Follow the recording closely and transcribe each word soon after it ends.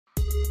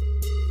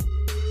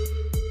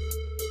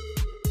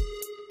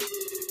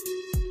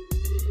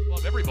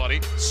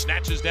Everybody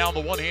snatches down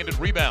the one-handed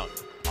rebound.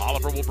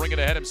 Oliver will bring it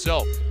ahead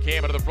himself.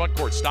 Cam into the front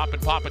court, stop and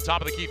pop at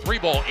top of the key three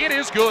ball. It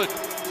is good.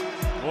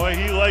 Boy,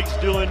 he likes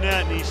doing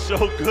that, and he's so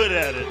good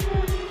at it.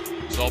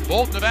 So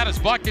both Nevada's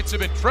buckets have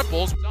been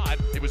triples.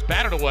 It was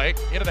batted away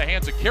into the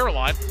hands of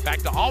Caroline. Back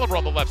to Oliver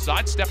on the left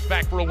side. Steps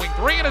back for a wing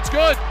three, and it's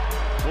good.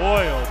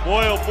 Boy,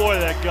 oh boy,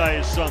 that guy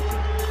is something.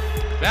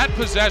 That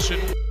possession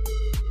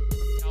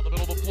down the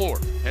middle of the floor.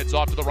 Heads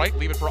off to the right,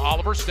 leave it for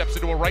Oliver. Steps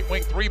into a right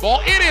wing three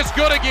ball. It is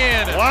good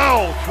again.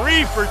 Wow,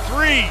 3 for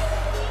 3.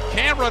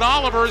 Cameron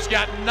Oliver's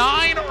got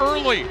 9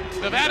 early.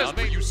 Nevada's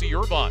made UC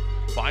Irvine.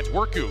 Finds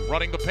Worku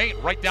running the paint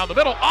right down the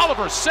middle.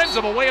 Oliver sends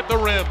him away at the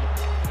rim.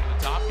 At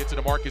the top, gets it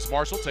to Marcus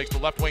Marshall, takes the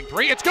left wing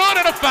three. It's good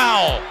and a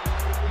foul.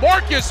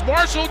 Marcus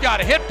Marshall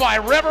got hit by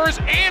Rivers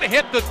and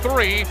hit the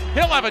three.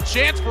 He'll have a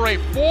chance for a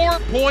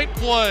 4-point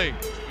play.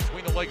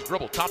 Between the legs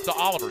dribble, top to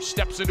Oliver,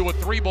 steps into a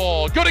three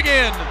ball. Good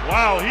again.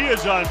 Wow, he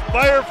is on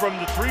fire from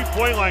the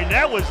three-point line.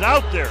 That was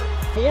out there.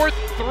 4th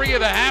three of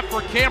the half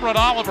for Cameron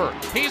Oliver.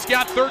 He's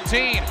got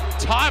 13.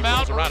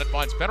 Timeout. Around it,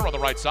 finds Fenner on the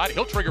right side.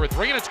 He'll trigger a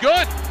three, and it's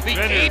good. The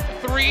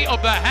 8th three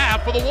of the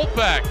half for the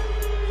Wolfpack.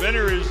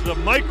 Fenner is the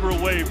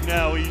microwave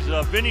now. He's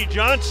Vinnie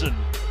Johnson.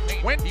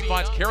 He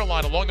finds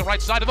Caroline along the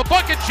right side of the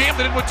bucket, jammed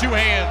it in with 2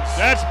 hands.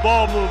 That's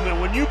ball movement.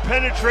 When you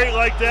penetrate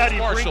like that,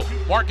 Marshall.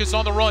 Marcus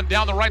on the run,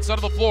 down the right side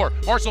of the floor.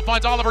 Marshall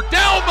finds Oliver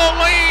down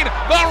the lane.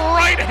 The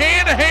right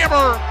hand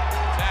hammer.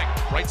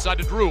 Right side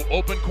to Drew,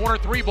 open corner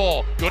three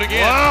ball. Good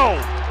again. Wow.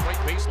 Right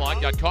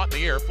baseline, got caught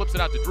in the air, flips it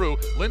out to Drew.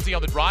 Lindsay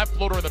on the drive,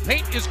 floater in the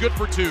paint is good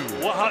for 2.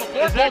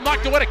 Floor ball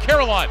knocked away to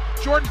Caroline.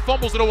 Jordan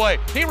fumbles it away.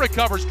 He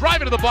recovers,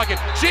 driving to the bucket,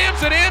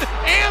 jams it in,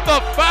 and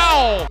the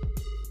foul.